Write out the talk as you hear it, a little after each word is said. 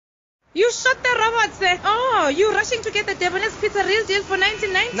You shot the robots there. Oh, you rushing to get the Debonairs pizza real deal for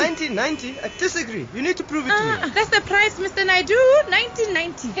 1990. 1990? I disagree. You need to prove it to me. That's the price, Mr. Naidu.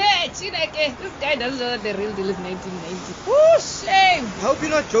 1990. Hey, Chineke, this guy doesn't know that the real deal is 1990. Oh, shame. I hope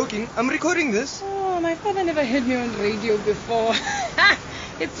you're not joking. I'm recording this. Oh, my father never heard me on radio before.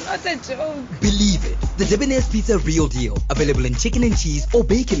 It's not a joke. Believe it. The Debonairs Pizza Real Deal. Available in chicken and cheese or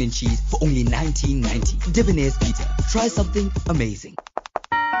bacon and cheese for only $19.90. Debonairs Pizza. Try something amazing.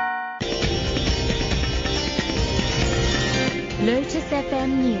 Lotus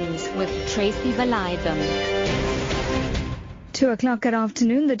FM News with Tracy Valaydham. 2 o'clock that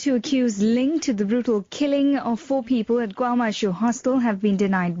afternoon, the two accused linked to the brutal killing of 4 people at Guamashu Hostel have been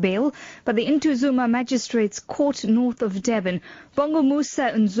denied bail by the Intuzuma Magistrates Court north of Devon. Bongo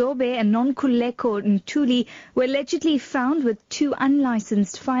Musa Nzobe and Nonkuleko Ntuli were allegedly found with 2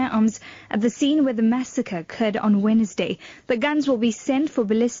 unlicensed firearms at the scene where the massacre occurred on Wednesday. The guns will be sent for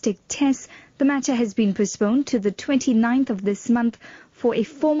ballistic tests. The matter has been postponed to the 29th of this month for a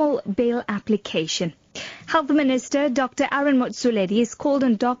formal bail application. Health Minister Dr. Aaron Motsoaledi has called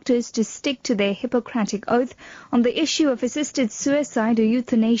on doctors to stick to their Hippocratic oath on the issue of assisted suicide or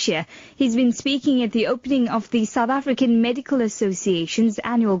euthanasia. He's been speaking at the opening of the South African Medical Association's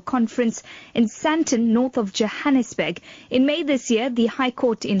annual conference in Sandton, north of Johannesburg. In May this year, the High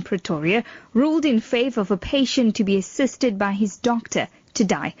Court in Pretoria ruled in favour of a patient to be assisted by his doctor to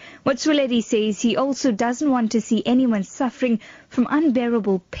die. Motsoaledi says he also doesn't want to see anyone suffering from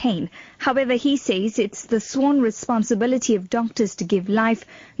unbearable pain. However, he says it's the sworn responsibility of doctors to give life,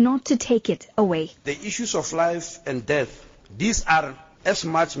 not to take it away. The issues of life and death, these are as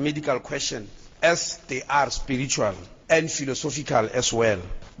much medical questions as they are spiritual and philosophical as well.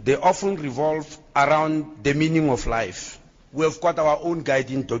 They often revolve around the meaning of life. We've got our own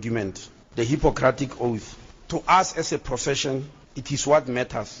guiding document, the Hippocratic Oath. To us as a profession, it is what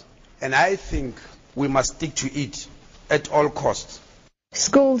matters, and I think we must stick to it at all costs.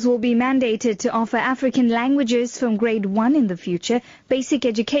 Schools will be mandated to offer African languages from grade 1 in the future. Basic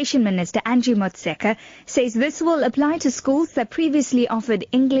Education Minister Angie Motshekga says this will apply to schools that previously offered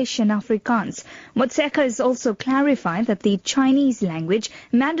English and Afrikaans. Motshekga has also clarified that the Chinese language,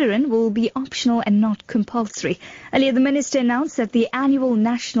 Mandarin, will be optional and not compulsory. Earlier, the minister announced that the annual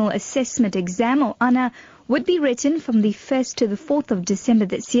National Assessment Exam, or ANA, would be written from the 1st to the 4th of December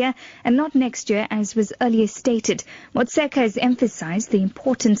this year and not next year as was earlier stated. Motshekga has emphasized the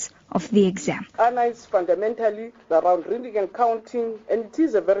importance of the exam. ANA is fundamentally around reading and counting, and it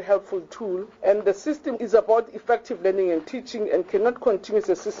is a very helpful tool, and the system is about effective learning and teaching and cannot continue as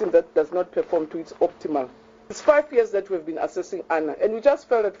a system that does not perform to its optimal. It's 5 years that we've been assessing ANA, and we just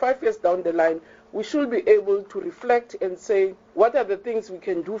felt that 5 years down the line we should be able to reflect and say what are the things we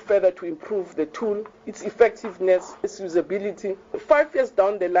can do further to improve the tool, its effectiveness, its usability. 5 years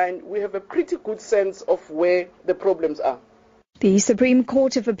down the line, we have a pretty good sense of where the problems are. The Supreme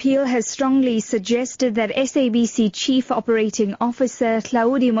Court of Appeal has strongly suggested that SABC Chief Operating Officer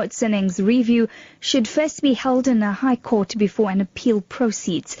Hlaudi Motsoeneng's review should first be held in a High Court before an appeal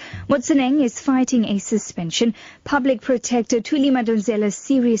proceeds. Motsoeneng is fighting a suspension. Public Protector Thuli Madonsela's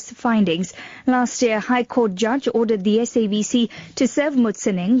serious findings. Last year, a High Court judge ordered the SABC to serve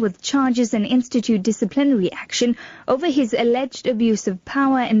Motsoeneng with charges and institute disciplinary action over his alleged abuse of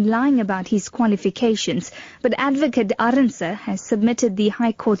power and lying about his qualifications. But Advocate Arendse has submitted the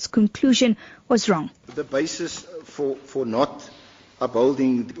High Court's conclusion was wrong. The basis for not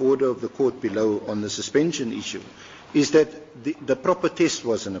upholding the order of the court below on the suspension issue is that the proper test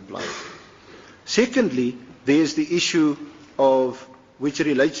wasn't applied. Secondly, there's the issue of which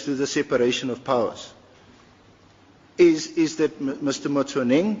relates to the separation of powers. Is that Mr.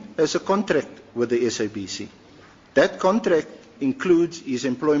 Motsoeneng has a contract with the SABC. That contract includes his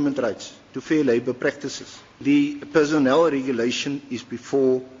employment rights to fair labour practices. The personnel regulation is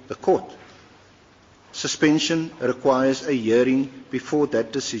before the court. Suspension requires a hearing before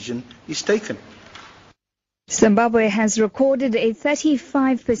that decision is taken. Zimbabwe has recorded a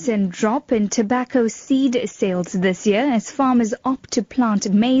 35% drop in tobacco seed sales this year as farmers opt to plant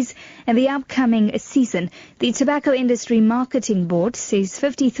maize in the upcoming season. The Tobacco Industry Marketing Board says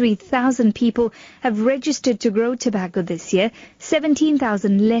 53,000 people have registered to grow tobacco this year,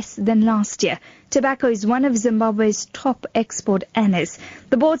 17,000 less than last year. Tobacco is one of Zimbabwe's top export earners.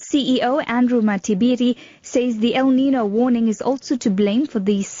 The board's CEO, Andrew Matibiri, says the El Nino warning is also to blame for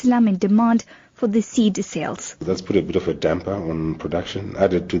the slump in demand for the seed sales. That's put a bit of a damper on production.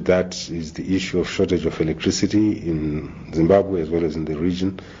 Added to that is the issue of shortage of electricity in Zimbabwe as well as in the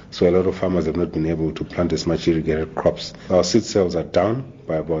region. So a lot of farmers have not been able to plant as much irrigated crops. Our seed sales are down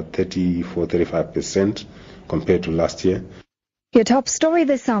by about 34-35% compared to last year. Your top story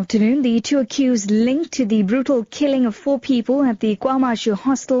this afternoon. The 2 accused linked to the brutal killing of 4 people at the KwaMashu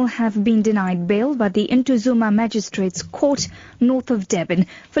hostel have been denied bail by the Intuzuma Magistrates Court north of Durban.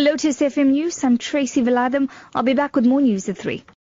 For Lotus FM News, I'm Tracy Villadam. I'll be back with more news at 3.